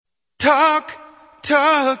Talk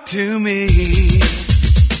to me.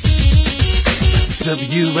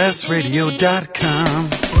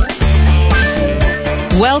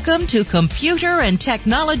 WSRadio.com. Welcome to Computer and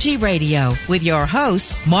Technology Radio with your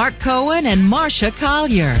hosts, Mark Cohen and Marcia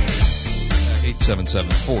Collier.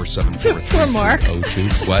 877-474-3202. Poor Mark.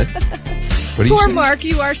 What? What are you Poor saying? Mark,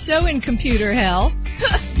 you are so in computer hell.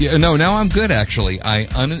 Yeah, no, now I'm good, actually. I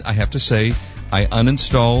have to say, I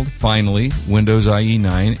uninstalled, finally, Windows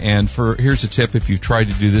IE9, and here's a tip if you've tried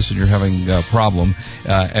to do this and you're having a problem.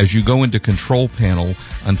 As you go into Control Panel,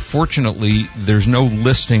 unfortunately, there's no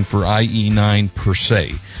listing for IE9 per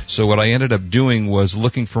se. So what I ended up doing was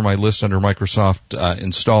looking for my list under Microsoft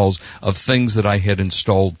installs of things that I had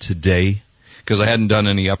installed today, because I hadn't done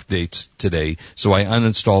any updates today. So I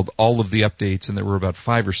uninstalled all of the updates, and there were about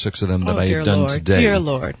 5 or 6 of them that I had done today. Dear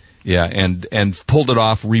Lord. Yeah, and pulled it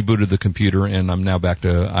off, rebooted the computer, and I'm now back to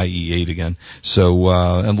IE8 again. So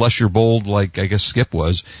unless you're bold like I guess Skip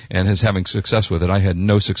was and is having success with it, I had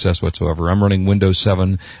no success whatsoever. I'm running Windows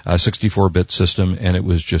 7, 64-bit system, and it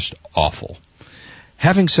was just awful.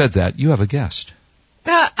 Having said that, you have a guest.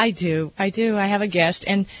 I do. I have a guest,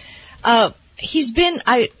 and he's been.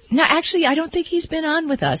 I don't think he's been on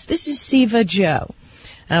with us. This is Siva Joe.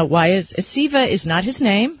 Siva is not his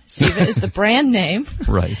name. Siva is the brand name.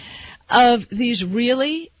 Right. Of these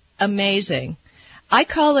really amazing, I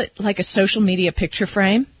call it like a social media picture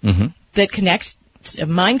frame that connects.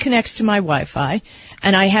 Mine connects to my Wi-Fi,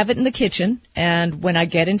 and I have it in the kitchen. And when I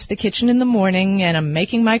get into the kitchen in the morning and I'm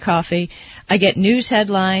making my coffee, I get news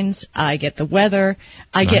headlines, I get the weather,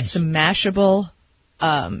 I get some Mashable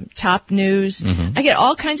top news. I get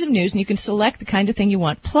all kinds of news, and you can select the kind of thing you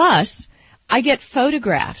want. Plus, I get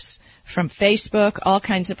photographs from Facebook, all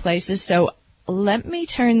kinds of places. So let me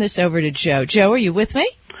turn this over to Joe. Joe, are you with me?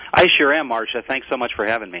 I sure am, Marcia. Thanks so much for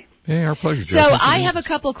having me. Hey, our pleasure, Joe. So I have a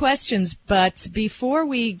couple questions, but before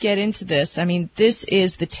we get into this, I mean, this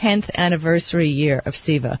is the 10th anniversary year of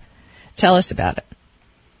Siva. Tell us about it.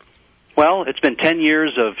 Well, it's been 10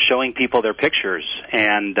 years of showing people their pictures,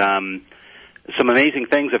 and some amazing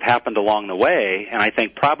things have happened along the way, and I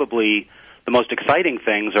think probably the most exciting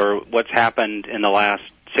things are what's happened in the last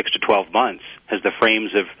 6 to 12 months as the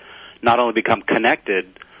frames have not only become connected,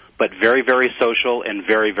 but very, very social and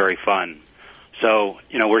very, very fun. So,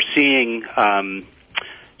 we're seeing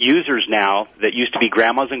users now that used to be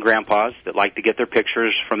grandmas and grandpas that like to get their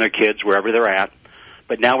pictures from their kids wherever they're at,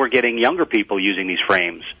 but now we're getting younger people using these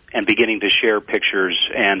frames and beginning to share pictures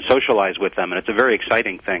and socialize with them, and it's a very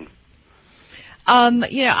exciting thing.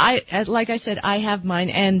 Like I said, I have mine,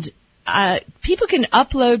 and people can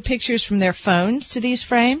upload pictures from their phones to these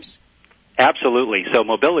frames? Absolutely. So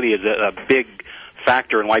mobility is a big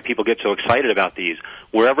factor in why people get so excited about these.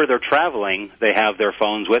 Wherever they're traveling, they have their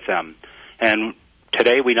phones with them. And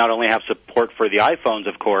today we not only have support for the iPhones,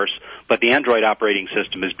 of course, but the Android operating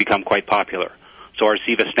system has become quite popular. So our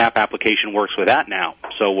Siva Snap application works with that now.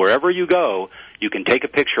 So wherever you go, you can take a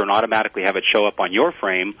picture and automatically have it show up on your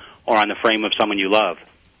frame or on the frame of someone you love.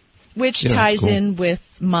 Which ties in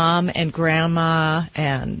with mom and grandma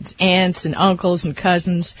and aunts and uncles and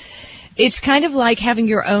cousins. It's kind of like having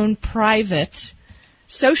your own private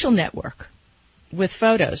social network with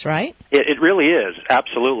photos, right? It really is,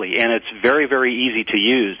 absolutely. And it's very, very easy to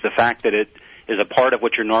use, the fact that it is a part of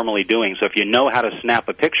what you're normally doing. So if you know how to snap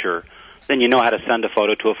a picture, then you know how to send a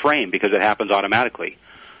photo to a frame because it happens automatically.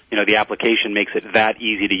 The application makes it that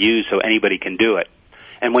easy to use so anybody can do it.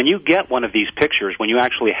 And when you get one of these pictures, when you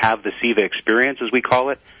actually have the Siva experience, as we call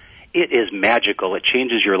it, it is magical. It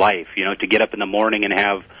changes your life, to get up in the morning and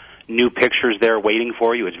have new pictures there waiting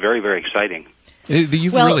for you. It's very, very exciting.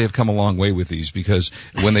 You really have come a long way with these because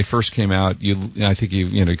when they first came out, I think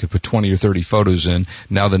you could put 20 or 30 photos in.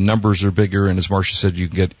 Now the numbers are bigger, and as Marcia said, you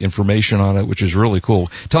can get information on it, which is really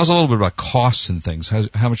cool. Tell us a little bit about costs and things.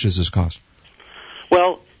 How much does this cost?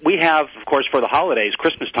 Well, we have, of course, for the holidays,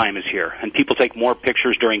 Christmas time is here, and people take more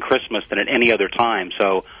pictures during Christmas than at any other time.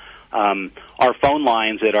 So our phone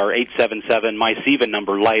lines at our 877 My Siva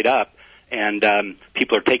number light up, and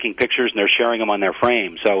people are taking pictures and they're sharing them on their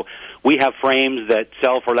frame. So we have frames that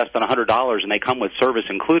sell for less than $100, and they come with service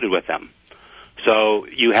included with them. So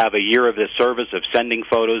you have a year of this service of sending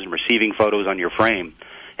photos and receiving photos on your frame.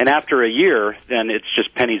 And after a year, then it's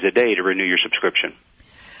just pennies a day to renew your subscription.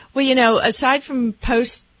 Well, aside from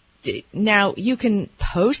now you can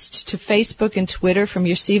post to Facebook and Twitter from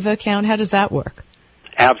your Siva account. How does that work?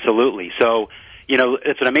 Absolutely. So,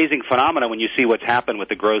 it's an amazing phenomenon when you see what's happened with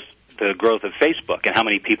the growth of Facebook and how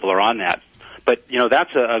many people are on that. But,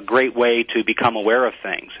 that's a great way to become aware of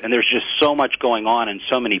things. And there's just so much going on in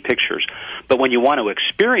so many pictures. But when you want to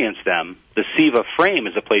experience them, the SIVA frame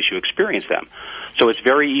is the place you experience them. So it's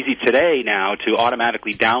very easy today now to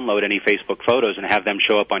automatically download any Facebook photos and have them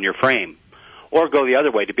show up on your frame. Or go the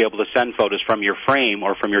other way to be able to send photos from your frame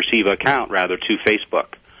or from your SIVA account, rather, to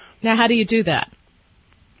Facebook. Now, how do you do that?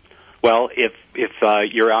 Well, if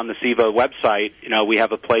you're on the SIVA website, we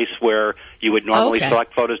have a place where you would normally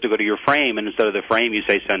select photos to go to your frame, and instead of the frame, you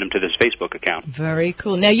say send them to this Facebook account. Very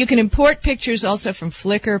cool. Now, you can import pictures also from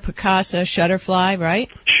Flickr, Picasa, Shutterfly, right?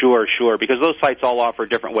 Sure, because those sites all offer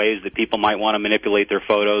different ways that people might want to manipulate their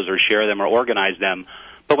photos or share them or organize them.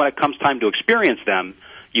 But when it comes time to experience them,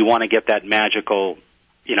 you want to get that magical,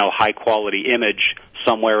 high-quality image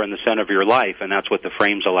somewhere in the center of your life, and that's what the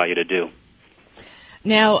frames allow you to do.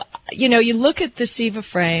 Now, you look at the SIVA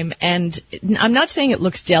frame, and I'm not saying it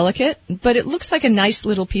looks delicate, but it looks like a nice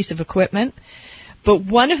little piece of equipment. But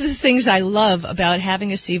one of the things I love about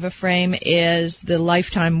having a SIVA frame is the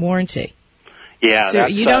lifetime warranty. Yeah, so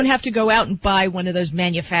you don't have to go out and buy one of those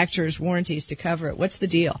manufacturer's warranties to cover it. What's the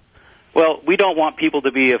deal? Well, we don't want people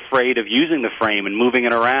to be afraid of using the frame and moving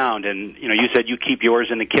it around. And, you said you keep yours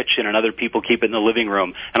in the kitchen and other people keep it in the living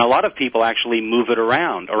room. And a lot of people actually move it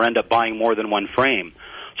around or end up buying more than one frame.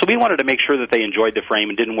 So we wanted to make sure that they enjoyed the frame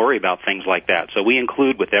and didn't worry about things like that. So we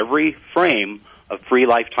include with every frame a free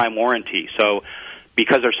lifetime warranty. So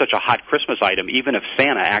because they're such a hot Christmas item, even if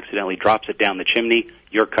Santa accidentally drops it down the chimney,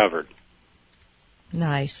 you're covered.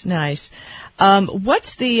 Nice.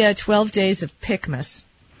 What's the 12 days of Picmas?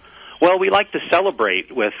 Well, we like to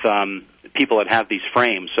celebrate with people that have these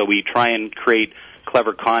frames, so we try and create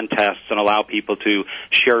clever contests and allow people to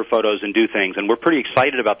share photos and do things. And we're pretty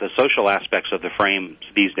excited about the social aspects of the frames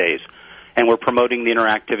these days. And we're promoting the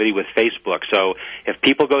interactivity with Facebook. So if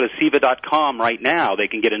people go to SIVA.com right now, they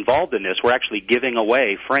can get involved in this. We're actually giving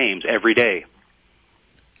away frames every day.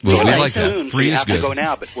 Well, really? we like Soon, that. Free so you is have good. to go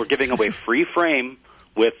now, but we're giving away free frame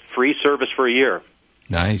with free service for a year.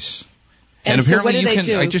 Nice. And apparently so what do you they can.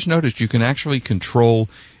 do? I just noticed you can actually control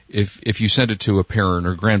if you send it to a parent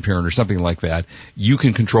or grandparent or something like that. You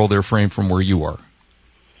can control their frame from where you are.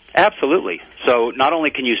 Absolutely. So not only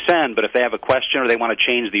can you send, but if they have a question or they want to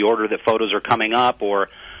change the order that photos are coming up, or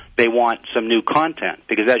they want some new content,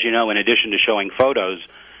 because as you know, in addition to showing photos,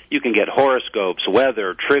 you can get horoscopes,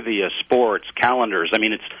 weather, trivia, sports, calendars. I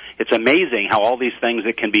mean, it's amazing how all these things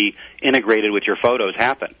that can be integrated with your photos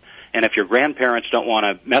happen. And if your grandparents don't want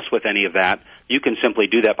to mess with any of that, you can simply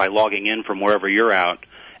do that by logging in from wherever you're out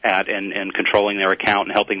at and controlling their account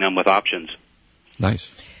and helping them with options.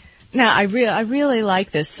 Nice. Now, I really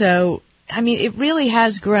like this. So, I mean, it really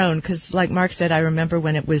has grown because, like Mark said, I remember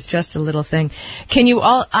when it was just a little thing. Can you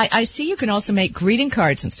I see you can also make greeting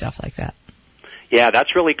cards and stuff like that. Yeah,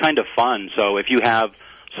 that's really kind of fun. So if you have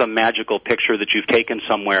some magical picture that you've taken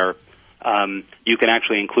somewhere, you can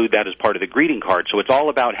actually include that as part of the greeting card. So it's all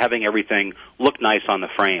about having everything look nice on the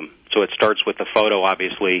frame. So it starts with the photo,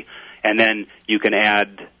 obviously, and then you can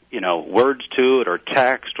add, words to it or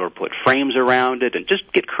text or put frames around it and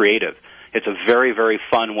just get creative. It's a very, very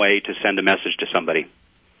fun way to send a message to somebody.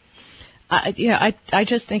 I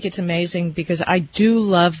just think it's amazing because I do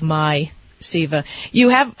love my SIVA. You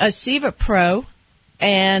have a SIVA Pro,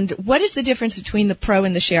 and what is the difference between the Pro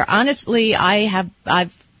and the Share? Honestly,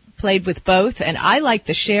 I've played with both, and I like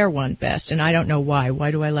the Share one best, and I don't know why.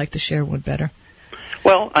 Why do I like the Share one better?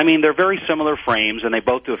 Well, I mean, they're very similar frames, and they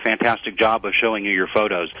both do a fantastic job of showing you your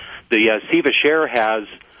photos. The SIVA Share has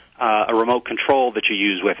a remote control that you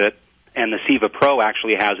use with it, and the SIVA Pro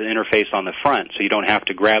actually has an interface on the front, so you don't have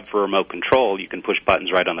to grab for a remote control. You can push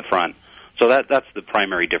buttons right on the front. So that's the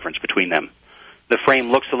primary difference between them. The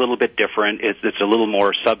frame looks a little bit different. It's a little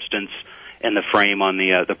more substance in the frame on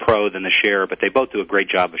the Pro than the Share, but they both do a great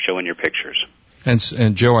job of showing your pictures.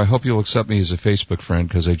 And Joe, I hope you'll accept me as a Facebook friend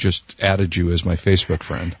because I just added you as my Facebook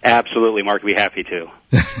friend. Absolutely, Mark. I'd be happy to.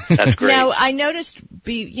 That's great. Now, I noticed,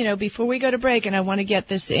 before we go to break, and I want to get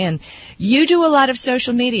this in, you do a lot of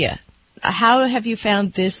social media. How have you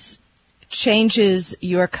found this changes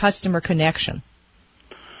your customer connection?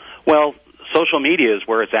 Well, social media is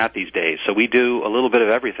where it's at these days. So we do a little bit of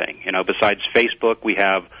everything. Besides Facebook, we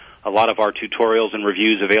have a lot of our tutorials and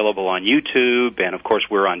reviews available on YouTube, and of course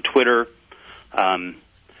we're on Twitter.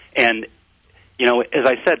 As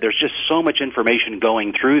I said, there's just so much information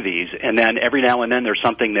going through these, and then every now and then there's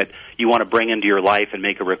something that you want to bring into your life and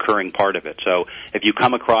make a recurring part of it. So if you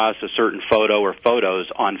come across a certain photo or photos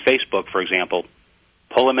on Facebook, for example,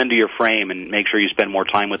 pull them into your frame and make sure you spend more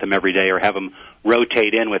time with them every day or have them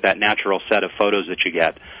rotate in with that natural set of photos that you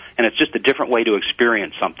get. And it's just a different way to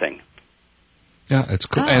experience something. Yeah, it's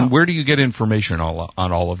cool. And where do you get information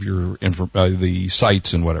on all of your the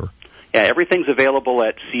sites and whatever? Yeah, everything's available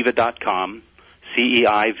at CEIVA.com,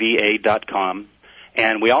 CEIVA.com.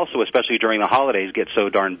 And we also, especially during the holidays, get so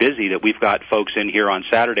darn busy that we've got folks in here on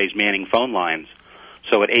Saturdays manning phone lines.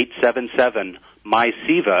 So at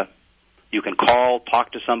 877-MY-CEIVA, you can call,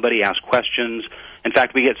 talk to somebody, ask questions. In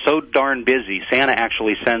fact, we get so darn busy, Santa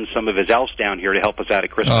actually sends some of his elves down here to help us out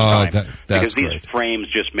at Christmas time. Because these frames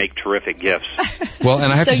just make terrific gifts. Well,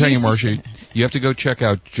 and I have to tell you, Marcia, you have to go check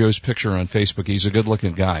out Joe's picture on Facebook. He's a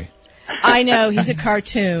good-looking guy. I know. He's a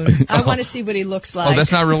cartoon. I want to see what he looks like. Oh,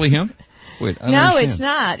 that's not really him? Wait, no, it's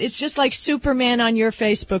not. It's just like Superman on your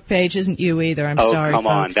Facebook page isn't you either. I'm sorry, come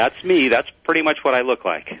on. That's me. That's pretty much what I look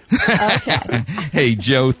like. Okay. Hey,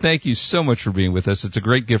 Joe, thank you so much for being with us. It's a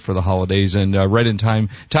great gift for the holidays, and right in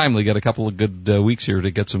timely. Got a couple of good weeks here to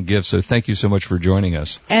get some gifts, so thank you so much for joining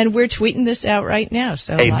us. And we're tweeting this out right now.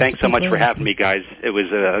 So hey, thanks so much for having me, guys. It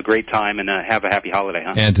was a great time, and have a happy holiday,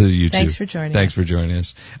 huh? And to you, too. Thanks for joining us. Thanks for joining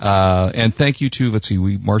us. And thank you, too. Let's see,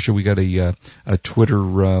 Marcia, we got a Twitter,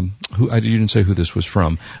 you didn't say who this was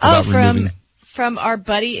from. From our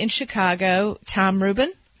buddy in Chicago, Tom Rubin.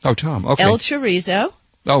 Oh, Tom, okay. El Chorizo.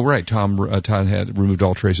 Oh, right. Tom had removed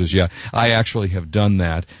all traces. Yeah, I actually have done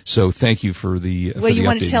that. So thank you for the. Well, you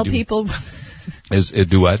want to tell people.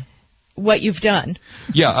 Do what? What you've done.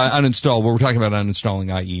 Yeah, uninstall. Well, we're talking about uninstalling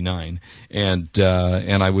IE9, and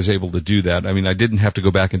I was able to do that. I mean, I didn't have to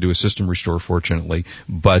go back and do a system restore, fortunately.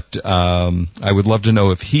 But I would love to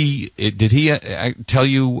know if did he tell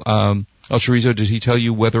you, El Chorizo? Did he tell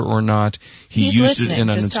you whether or not he's used listening. it and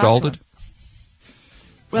uninstalled it?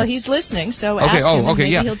 Well, he's listening, so ask him, and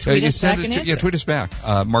maybe he'll tweet us back and answer. Yeah, tweet us back,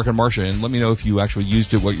 Mark and Marcia, and let me know if you actually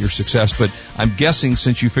used it, what your success. But I'm guessing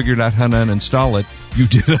since you figured out how to uninstall it, you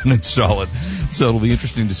did uninstall it. So it'll be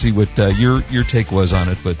interesting to see what your take was on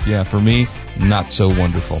it. But yeah, for me, not so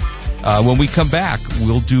wonderful. When we come back,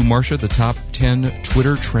 we'll do, Marcia, the top 10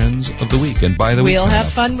 Twitter trends of the week. And by the way, we'll have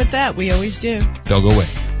fun with that. We always do. Don't go away.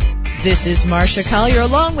 This is Marcia Collier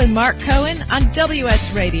along with Mark Cohen on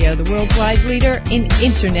WS Radio, the worldwide leader in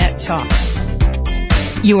Internet talk.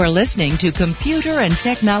 You are listening to Computer and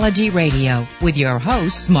Technology Radio with your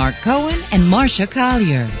hosts Mark Cohen and Marcia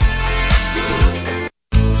Collier.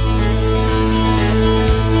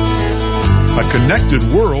 A connected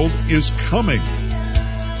world is coming.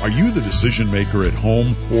 Are you the decision maker at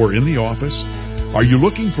home or in the office? Are you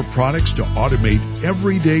looking for products to automate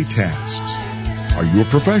everyday tasks? Are you a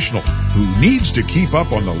professional who needs to keep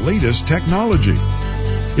up on the latest technology?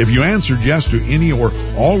 If you answered yes to any or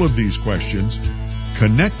all of these questions,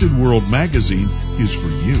 Connected World Magazine is for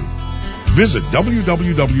you. Visit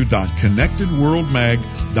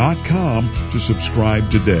www.connectedworldmag.com to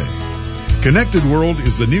subscribe today. Connected World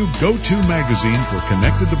is the new go-to magazine for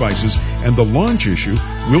connected devices, and the launch issue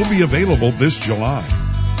will be available this July.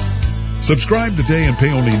 Subscribe today and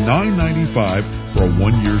pay only $9.95 for a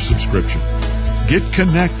 1-year subscription. Get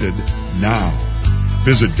connected now.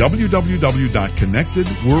 Visit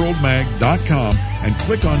www.connectedworldmag.com and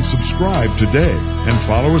click on subscribe today, and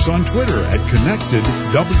follow us on Twitter at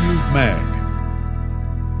ConnectedWMag.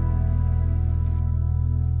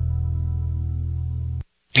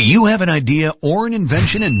 Do you have an idea or an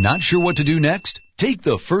invention and not sure what to do next? Take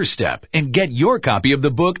the first step and get your copy of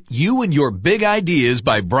the book You and Your Big Ideas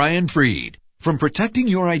by Brian Freed. From protecting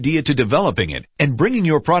your idea to developing it and bringing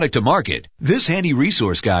your product to market, this handy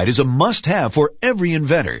resource guide is a must-have for every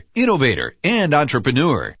inventor, innovator, and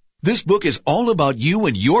entrepreneur. This book is all about you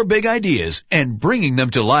and your big ideas and bringing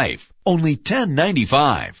them to life. Only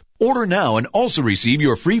 $10.95. Order now and also receive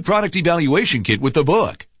your free product evaluation kit with the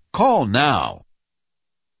book. Call now.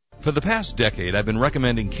 For the past decade, I've been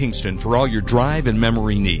recommending Kingston for all your drive and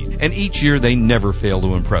memory need, and each year they never fail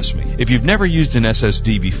to impress me. If you've never used an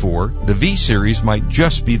SSD before, the V-Series might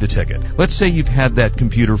just be the ticket. Let's say you've had that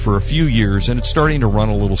computer for a few years and it's starting to run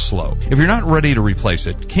a little slow. If you're not ready to replace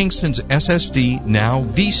it, Kingston's SSD Now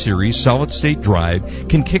V-Series solid-state drive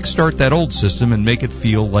can kickstart that old system and make it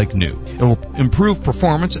feel like new. It'll improve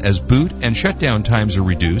performance as boot and shutdown times are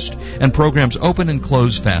reduced, and programs open and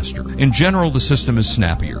close faster. In general, the system is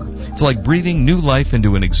snappier. It's like breathing new life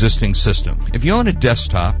into an existing system. If you own a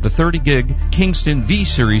desktop, the 30-gig Kingston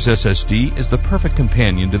V-Series SSD is the perfect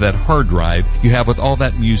companion to that hard drive you have with all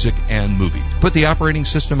that music and movie. Put the operating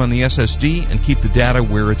system on the SSD and keep the data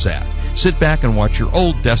where it's at. Sit back and watch your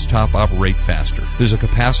old desktop operate faster. There's a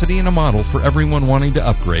capacity and a model for everyone wanting to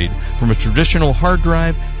upgrade from a traditional hard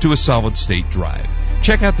drive to a solid-state drive.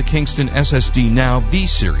 Check out the Kingston SSD Now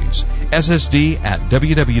V-Series. SSD at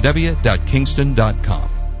www.kingston.com.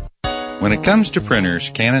 When it comes to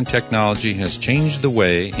printers, Canon technology has changed the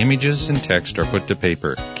way images and text are put to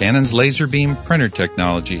paper. Canon's laser beam printer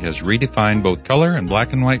technology has redefined both color and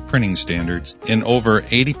black and white printing standards in over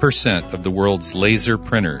 80% of the world's laser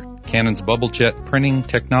printer. Canon's bubble jet printing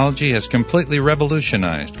technology has completely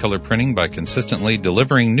revolutionized color printing by consistently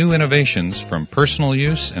delivering new innovations from personal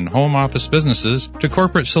use and home office businesses to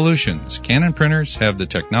corporate solutions. Canon printers have the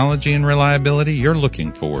technology and reliability you're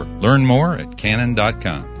looking for. Learn more at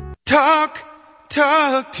Canon.com. Talk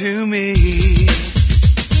to me.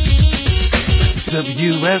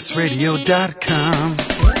 WSRadio.com.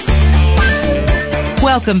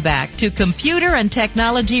 Welcome back to Computer and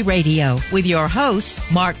Technology Radio with your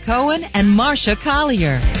hosts, Mark Cohen and Marcia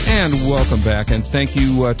Collier. And welcome back, and thank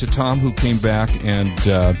you to Tom, who came back,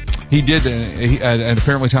 and he did, and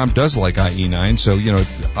apparently Tom does like IE9, so, it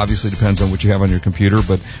obviously depends on what you have on your computer,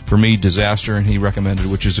 but for me, disaster, and he recommended,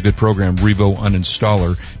 which is a good program, Revo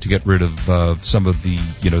Uninstaller, to get rid of some of the,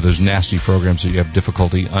 those nasty programs that you have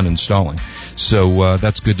difficulty uninstalling. So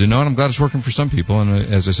that's good to know, and I'm glad it's working for some people, and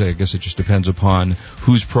as I say, I guess it just depends upon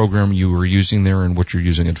whose program you were using there and what you're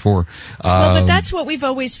using it for. Well, but that's what we've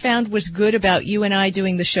always found was good about you and I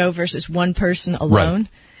doing the show versus one person alone,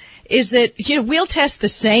 is that, we'll test the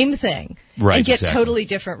same thing and get totally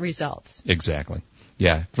different results. Exactly.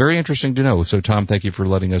 Yeah, very interesting to know. So, Tom, thank you for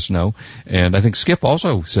letting us know. And I think Skip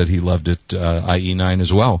also said he loved it, IE9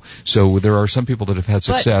 as well. So there are some people that have had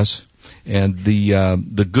success. And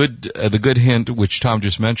the good hint, which Tom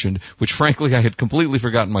just mentioned, which frankly I had completely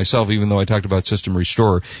forgotten myself, even though I talked about System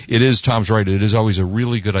Restore, Tom's right, it is always a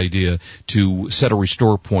really good idea to set a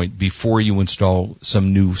restore point before you install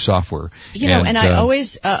some new software. I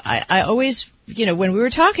always, when we were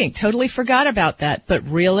talking, totally forgot about that. But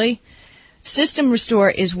really, System Restore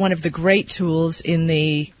is one of the great tools in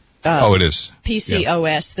the it is. PC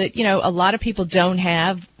OS that, a lot of people don't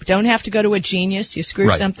have to go to a genius. You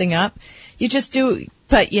screw something up. You just do,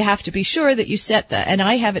 but you have to be sure that you set that. And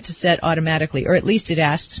I have it to set automatically, or at least it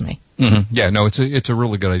asks me. Mm-hmm. Yeah, no, it's a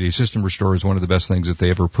really good idea. System Restore is one of the best things that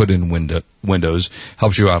they ever put in Windows.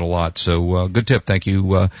 Helps you out a lot. So, good tip. Thank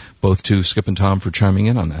you, both to Skip and Tom for chiming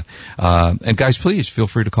in on that. And guys, please feel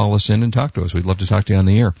free to call us in and talk to us. We'd love to talk to you on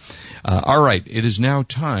the air. All right. It is now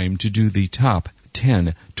time to do the top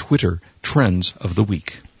 10 Twitter trends of the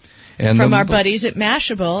week. And from our buddies at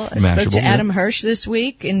Mashable. I spoke to Adam Hirsch this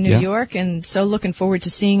week in New York, and so looking forward to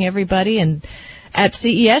seeing everybody. And at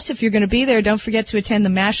CES, if you're going to be there, don't forget to attend the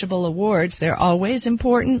Mashable Awards. They're always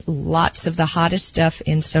important. Lots of the hottest stuff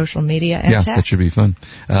in social media and tech. Yeah, that should be fun.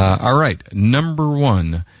 All right, number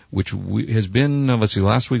one, which has been,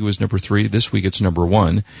 last week it was number 3. This week it's number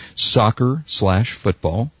 1,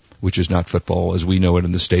 soccer/football. Which is not football as we know it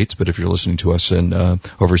in the States, but if you're listening to us in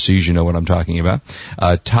overseas, you know what I'm talking about.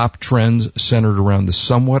 Top trends centered around the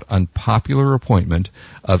somewhat unpopular appointment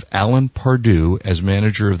of Alan Pardue as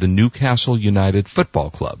manager of the Newcastle United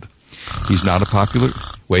Football Club. He's not a popular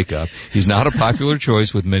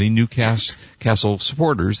choice with many Newcastle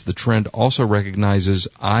supporters. The trend also recognizes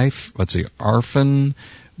Arfan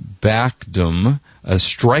Bakdum, a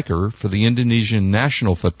striker for the Indonesian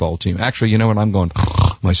national football team. Actually, you know what? I'm going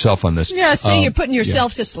myself on this. Yeah, see, you're putting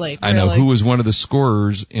yourself to sleep. I know. Who was one of the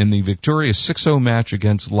scorers in the victorious 6-0 match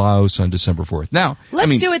against Laos on December 4th. Now,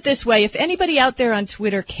 let's do it this way. If anybody out there on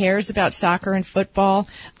Twitter cares about soccer and football,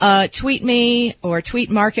 tweet me or tweet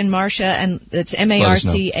Mark and Marcia, and it's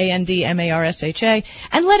MarcandMarsha,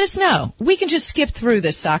 and let us know. We can just skip through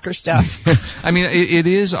this soccer stuff. It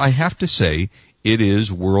is, I have to say, it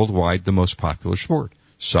is worldwide the most popular sport.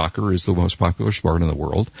 Soccer is the most popular sport in the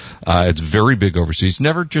world. It's very big overseas.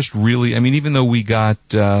 Never just really, even though we got...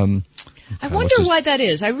 I wonder why that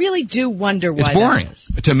is. I really do wonder why that is. It's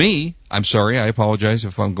boring. To me, I'm sorry, I apologize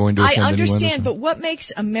if I'm going to offend anyone. I understand, but what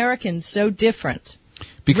makes Americans so different?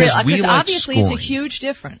 Because obviously scoring. It's a huge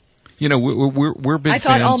difference. We're big fans. I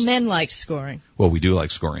thought all men liked scoring. Well, we do like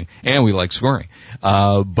scoring, and we like scoring.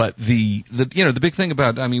 But the big thing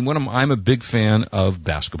about, I'm a big fan of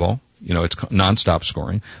basketball. It's nonstop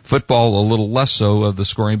scoring. Football, a little less so of the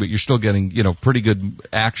scoring, but you're still getting, pretty good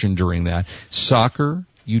action during that. Soccer,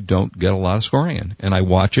 you don't get a lot of scoring in. And I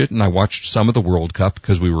watch it, and I watched some of the World Cup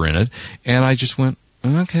because we were in it, and I just went,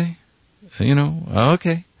 okay. And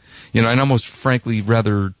I'd almost frankly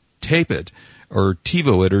rather tape it or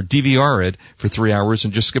TiVo it or DVR it for 3 hours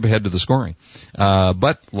and just skip ahead to the scoring.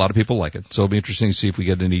 But a lot of people like it. So it'll be interesting to see if we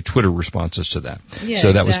get any Twitter responses to that. Yeah,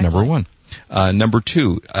 so that was number 1. Number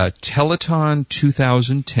 2, Telethon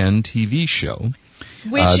 2010 TV show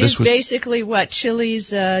Which is basically what, Chile's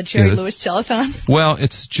Jerry Lewis Telethon? Well,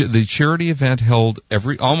 it's the charity event held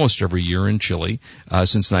almost every year in Chile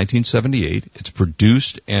since 1978. It's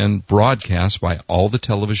produced and broadcast by all the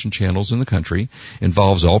television channels in the country,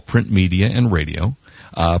 involves all print media and radio.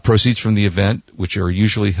 Proceeds from the event, which are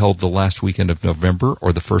usually held the last weekend of November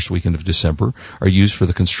or the first weekend of December, are used for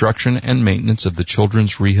the construction and maintenance of the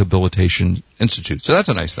Children's Rehabilitation Institute. So that's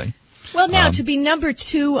a nice thing. Well, now, to be number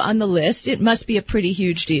 2 on the list, it must be a pretty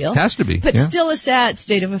huge deal. Has to be. But still a sad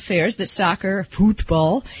state of affairs that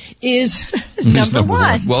football, is number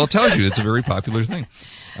 1. Well, it tells you it's a very popular thing.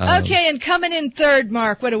 Okay, and coming in third,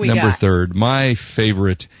 Mark, what do we got? Number 3, my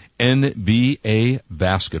favorite, NBA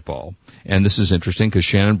basketball. And this is interesting because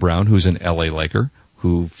Shannon Brown, who's an LA Laker,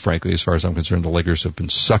 who, frankly, as far as I'm concerned, the Lakers have been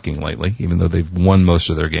sucking lately, even though they've won most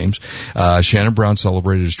of their games. Shannon Brown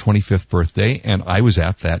celebrated his 25th birthday, and I was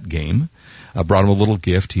at that game. I brought him a little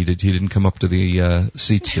gift. He didn't come up to the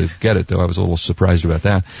seats to get it, though. I was a little surprised about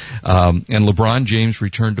that. And LeBron James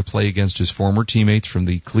returned to play against his former teammates from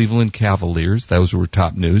the Cleveland Cavaliers. Those were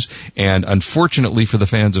top news. And unfortunately for the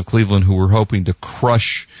fans of Cleveland who were hoping to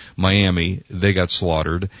crush Miami, they got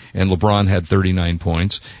slaughtered. And LeBron had 39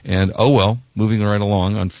 points. And oh well, moving right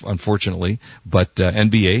along, unfortunately. But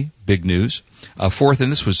NBA, big news. Fourth,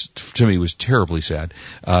 and this was, to me, was terribly sad,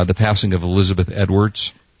 the passing of Elizabeth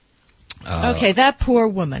Edwards. Okay, that poor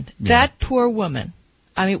woman. Yeah. That poor woman.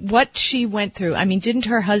 I mean, what she went through. I mean, didn't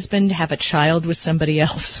her husband have a child with somebody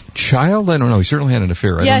else? Child? I don't know. He certainly had an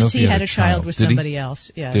affair. Yes, I don't know if he had a child with somebody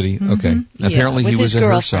else. Yes. Did he? Mm-hmm. Okay. Apparently he was at her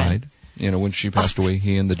girlfriend. side. When she passed away,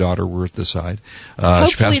 he and the daughter were at the side.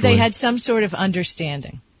 Hopefully they had some sort of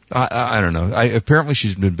understanding. I don't know. Apparently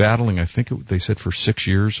she's been battling, I think they said for 6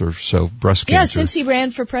 years or so, breast cancer. Yeah, since he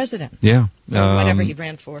ran for president. Yeah. Or whatever he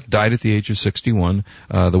ran for. Died at the age of 61.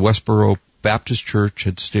 The Westboro Baptist Church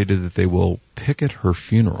had stated that they will picket her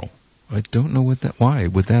funeral. I don't know why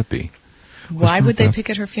would that be? Why would they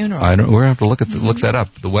picket her funeral? I don't. We're going to have to look that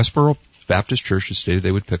up. The Westboro Baptist Church had stated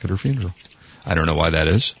they would picket her funeral. I don't know why that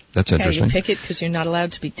is. That's interesting. You pick it because you're not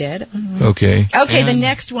allowed to be dead. Okay. Okay, and the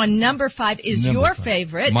next one, number 5, is your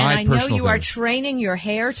favorite, My and I know you are training your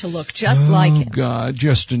hair to look just like him. Oh, God,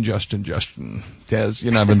 Justin. Des,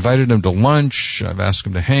 I've invited him to lunch. I've asked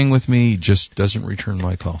him to hang with me. He just doesn't return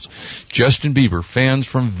my calls. Justin Bieber, fans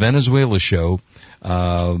from Venezuela show,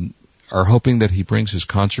 are hoping that he brings his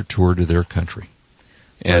concert tour to their country.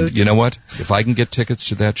 And you know what? If I can get tickets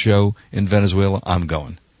to that show in Venezuela, I'm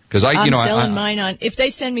going. I'm selling mine on. If they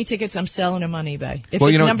send me tickets, I'm selling them on eBay. If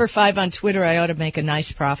it's number 5 on Twitter, I ought to make a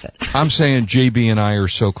nice profit. I'm saying JB and I are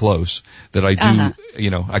so close that I do.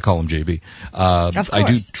 I call him JB. Of course. I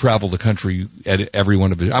do travel the country at every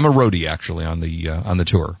one of his. I'm a roadie actually on the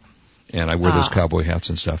tour, and I wear those cowboy hats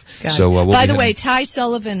and stuff. So by the way, Ty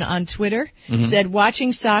Sullivan on Twitter said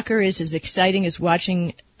watching soccer is as exciting as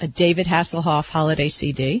watching a David Hasselhoff holiday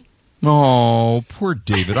CD. Oh, poor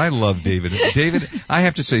David. I love David. David, I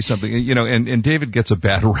have to say something, and David gets a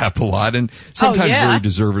bad rap a lot, and sometimes very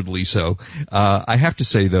deservedly so. I have to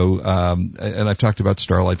say, though, and I've talked about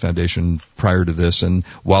Starlight Foundation prior to this, and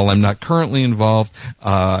while I'm not currently involved,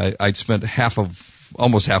 I'd spent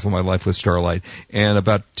almost half of my life with Starlight. And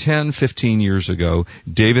about 10, 15 years ago,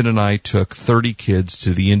 David and I took 30 kids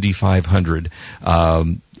to the Indy 500,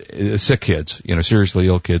 sick kids, seriously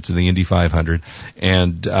ill kids in the Indy 500.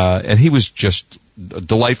 And he was just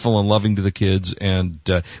delightful and loving to the kids, and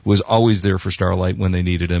was always there for Starlight when they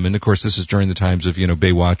needed him. And of course, this is during the times of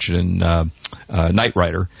Baywatch and Knight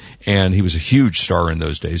Rider, and he was a huge star in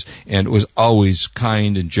those days, and was always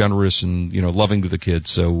kind and generous and loving to the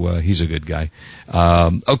kids. So he's a good guy.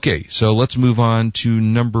 Okay, so let's move on to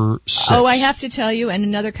number 6. Oh, I have to tell you, and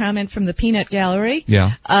another comment from the Peanut Gallery.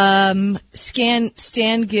 Yeah.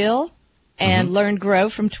 Stan Gill and Learn Grow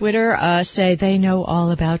from Twitter say they know all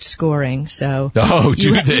about scoring. So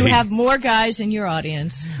you have more guys in your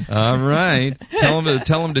audience. All right. Tell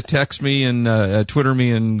them to text me and Twitter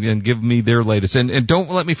me and give me their latest. And don't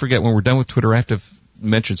let me forget, when we're done with Twitter, I have to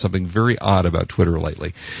mentioned something very odd about Twitter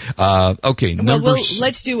lately. Okay,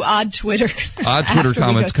 let's do odd Twitter. Odd Twitter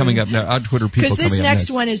comments coming up now. Odd Twitter people coming up next. Because this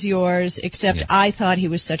next one is yours, except I thought he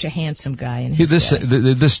was such a handsome guy. In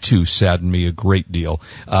this too saddened me a great deal.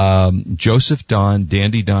 Joseph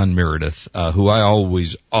Dandy Don Meredith, who I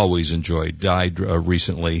always enjoyed, died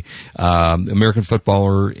recently. American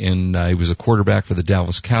footballer, he was a quarterback for the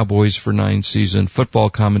Dallas Cowboys for 9 seasons. Football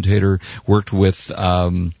commentator, worked with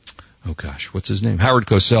oh gosh, what's his name? Howard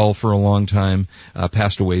Cosell for a long time,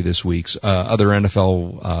 passed away this week. Other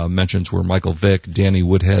NFL mentions were Michael Vick, Danny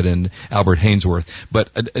Woodhead, and Albert Hainsworth.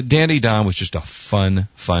 But Danny Don was just a fun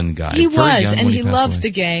guy. He Very was, young and when he passed loved away.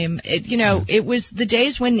 the game. It was the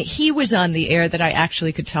days when he was on the air that I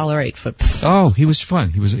actually could tolerate football. Oh, he was fun.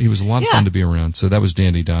 He was a lot of fun to be around. So that was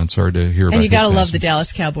Danny Don. Sorry to hear about And you his got to love passing. the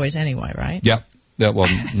Dallas Cowboys anyway, right? Yeah. Yeah, well,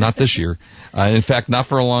 not this year. In fact, not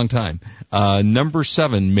for a long time. Number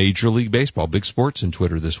 7, Major League Baseball. Big sports in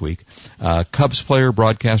Twitter this week. Cubs player,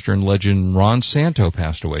 broadcaster, and legend Ron Santo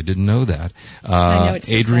passed away. Didn't know that. I know, it's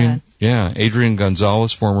so sad. Yeah, Adrian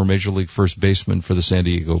Gonzalez, former Major League first baseman for the San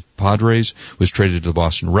Diego Padres, was traded to the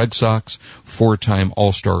Boston Red Sox. 4-time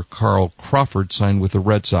All-Star Carl Crawford signed with the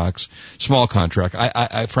Red Sox. Small contract.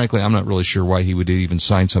 I frankly, I'm not really sure why he would even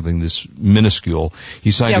sign something this minuscule. He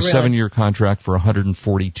signed a 7-year contract for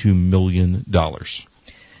 $142 million.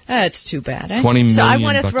 That's too bad. $20 million. So I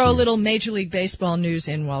want to bucks throw a a year. little Major League Baseball news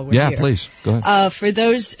in while we're Yeah, here. please. Go ahead. For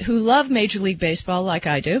those who love Major League Baseball like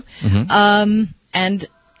I do, and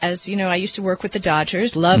as you know, I used to work with the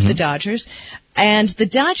Dodgers, love the Dodgers, and the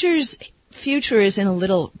Dodgers' future is in a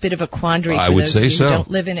little bit of a quandary for those of you who don't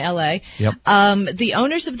live in L.A. Yep. The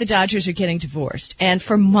owners of the Dodgers are getting divorced, and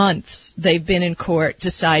for months they've been in court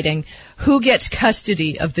deciding who gets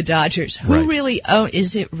custody of the Dodgers. Who really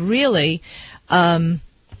is it really...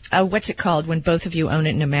 what's it called when both of you own it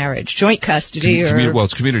in a marriage? Joint custody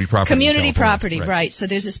it's community property. Community property, right. So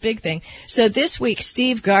there's this big thing. So this week,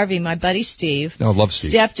 Steve Garvey, my buddy Steve, love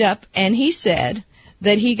Steve, stepped up and he said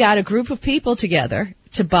that he got a group of people together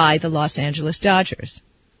to buy the Los Angeles Dodgers.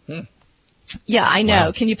 Yeah, I know.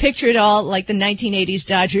 Wow. Can you picture it all like the 1980s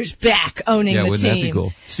Dodgers back owning the team? Yeah, wouldn't that be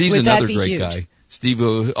cool? Steve's Would another that be great huge? guy. Steve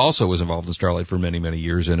also was involved in Starlight for many, many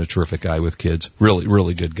years and a terrific guy with kids. Really,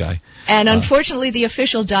 really good guy. And unfortunately, the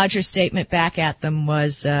official Dodger statement back at them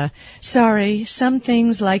was, sorry, some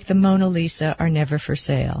things like the Mona Lisa are never for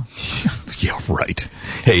sale. Yeah, right.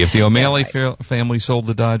 Hey, if the O'Malley family sold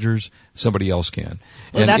the Dodgers, somebody else can.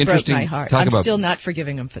 Well, and that broke interesting, my heart. talk I'm about, still not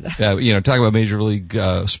forgiving them for that. talk about Major League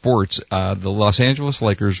sports. The Los Angeles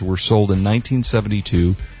Lakers were sold in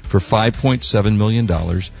 1972 for $5.7 million,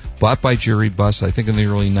 bought by Jerry Buss, I think in the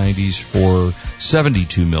early 90s, for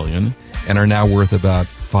 $72 million, and are now worth about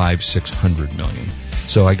 $600 million.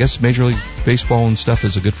 So I guess Major League Baseball and stuff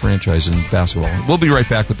is a good franchise in basketball. We'll be right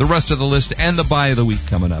back with the rest of the list and the buy of the week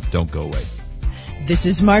coming up. Don't go away. This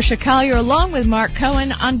is Marcia Collier along with Mark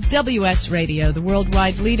Cohen on WS Radio, the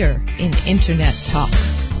worldwide leader in Internet talk.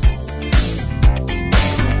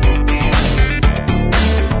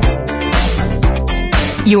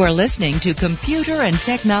 You are listening to Computer and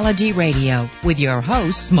Technology Radio with your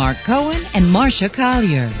hosts Mark Cohen and Marcia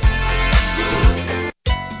Collier.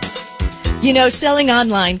 You know, selling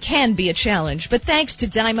online can be a challenge, but thanks to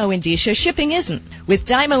Dymo Indicia, shipping isn't. With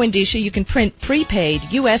Dymo Indicia, you can print prepaid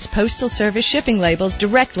U.S. Postal Service shipping labels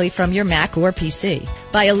directly from your Mac or PC.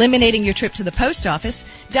 By eliminating your trip to the post office,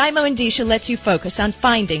 Dymo Indicia lets you focus on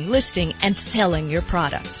finding, listing, and selling your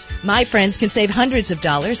products. My friends can save hundreds of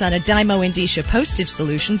dollars on a Dymo Indicia postage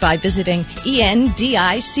solution by visiting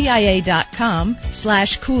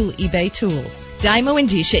endicia.com/cool eBay tools. Dymo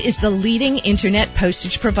Indicia is the leading internet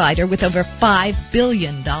postage provider with over $5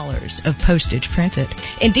 billion of postage printed.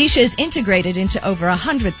 Indicia is integrated into over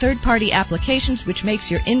 100 third-party applications, which makes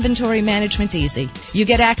your inventory management easy. You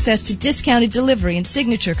get access to discounted delivery and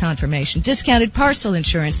signature confirmation, discounted parcel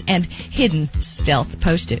insurance, and hidden stealth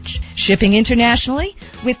postage. Shipping internationally?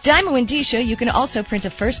 With Dymo Indicia, you can also print a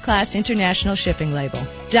first-class international shipping label.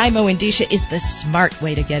 Dymo Indicia is the smart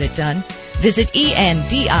way to get it done. Visit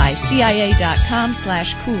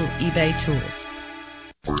endicia.com/cool eBay tools.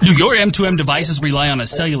 Do your M2M devices rely on a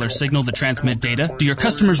cellular signal to transmit data? Do your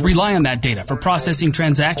customers rely on that data for processing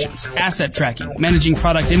transactions, asset tracking, managing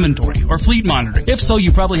product inventory, or fleet monitoring? If so,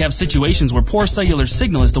 you probably have situations where poor cellular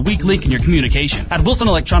signal is the weak link in your communication. At Wilson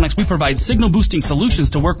Electronics, we provide signal boosting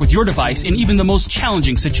solutions to work with your device in even the most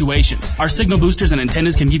challenging situations. Our signal boosters and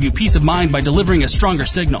antennas can give you peace of mind by delivering a stronger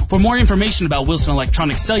signal. For more information about Wilson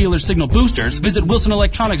Electronics cellular signal boosters, visit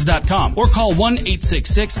wilsonelectronics.com or call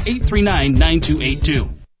 1-866-839-9282.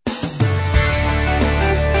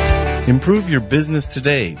 Improve your business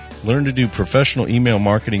today. Learn to do professional email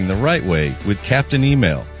marketing the right way with Captain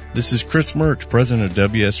Email. This is Chris Murch, president of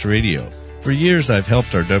WS Radio. For years, I've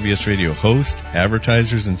helped our WS Radio hosts,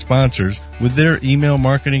 advertisers, and sponsors with their email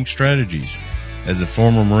marketing strategies. As a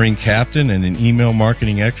former Marine captain and an email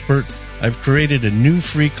marketing expert, I've created a new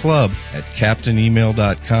free club at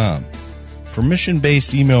CaptainEmail.com.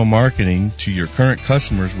 Permission-based email marketing to your current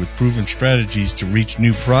customers with proven strategies to reach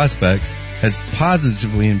new prospects has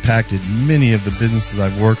positively impacted many of the businesses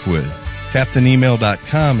I've worked with.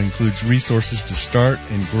 CaptainEmail.com includes resources to start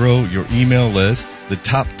and grow your email list, the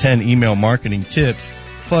top 10 email marketing tips,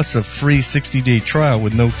 plus a free 60-day trial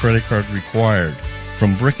with no credit card required.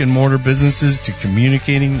 From brick-and-mortar businesses to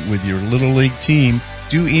communicating with your Little League team,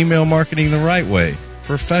 do email marketing the right way,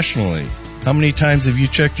 professionally. How many times have you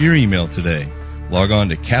checked your email today? Log on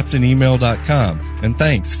to CaptainEmail.com, and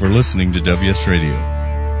thanks for listening to WS Radio.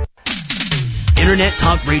 Internet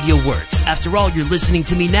Talk Radio works. After all, you're listening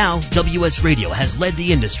to me now. WS Radio has led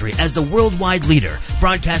the industry as the worldwide leader,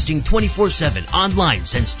 broadcasting 24/7 online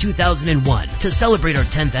since 2001. To celebrate our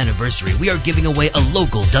 10th anniversary, we are giving away a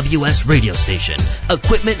local WS radio station.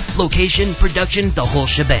 Equipment, location, production, the whole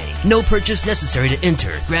shebang. No purchase necessary to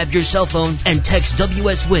enter. Grab your cell phone and text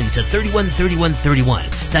WS-WIN to 313131.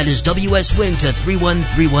 That is WS-WIN to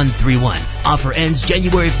 313131. Offer ends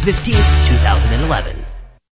January 15th, 2011.